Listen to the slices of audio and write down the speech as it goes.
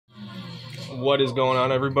What is going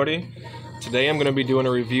on, everybody? Today I'm going to be doing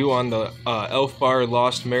a review on the Elf Bar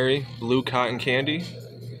Lost Mary Blue Cotton Candy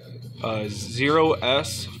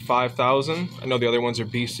 0S 5000. I know the other ones are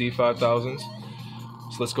BC 5000s.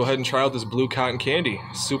 So let's go ahead and try out this Blue Cotton Candy.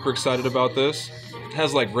 Super excited about this. It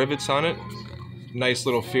has like rivets on it. Nice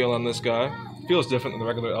little feel on this guy. Feels different than the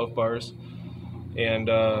regular Elf Bars. And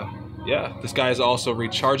yeah, this guy is also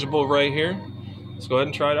rechargeable right here. Let's go ahead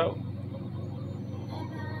and try it out.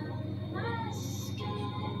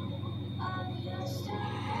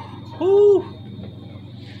 Woo!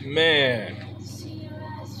 Man,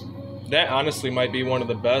 that honestly might be one of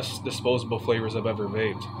the best disposable flavors I've ever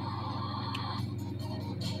vaped.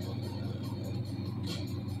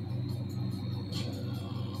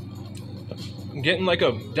 I'm getting like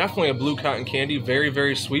definitely a blue cotton candy,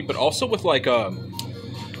 very sweet, but also with like an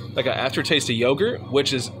aftertaste of yogurt,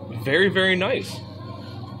 which is very nice.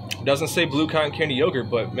 It doesn't say blue cotton candy yogurt,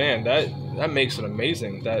 but man, that makes it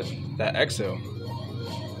amazing. That exhale.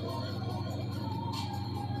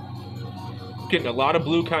 Getting a lot of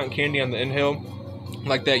blue cotton candy on the inhale,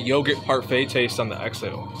 like that yogurt parfait taste on the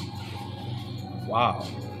exhale. Wow.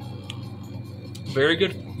 Very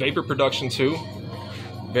good vapor production too.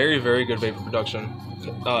 Very good vapor production.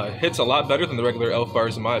 Hits a lot better than the regular Elf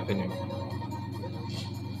Bars in my opinion.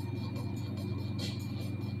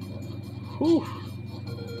 Whew.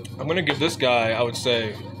 I'm gonna give this guy, I would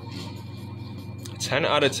say, 10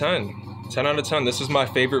 out of 10. 10 out of 10. This is my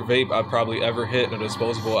favorite vape I've probably ever hit in a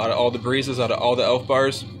disposable. Out of all the breezes, out of all the Elf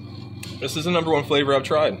Bars, this is the #1 flavor I've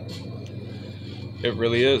tried. It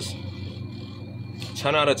really is.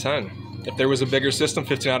 10 out of 10. If there was a bigger system,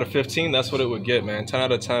 15 out of 15, that's what it would get, man. 10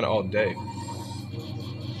 out of 10 all day.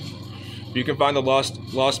 You can find the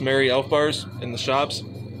Lost Mary Elf Bars in the shops.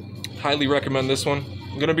 Highly recommend this one.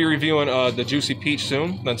 I'm going to be reviewing the Juicy Peach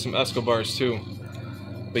soon, then some Escobars too.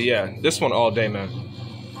 But yeah, this one all day, man.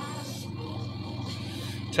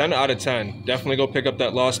 10 out of 10. Definitely go pick up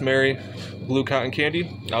that Lost Mary Blue Cotton Candy.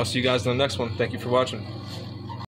 I'll see you guys in the next one. Thank you for watching.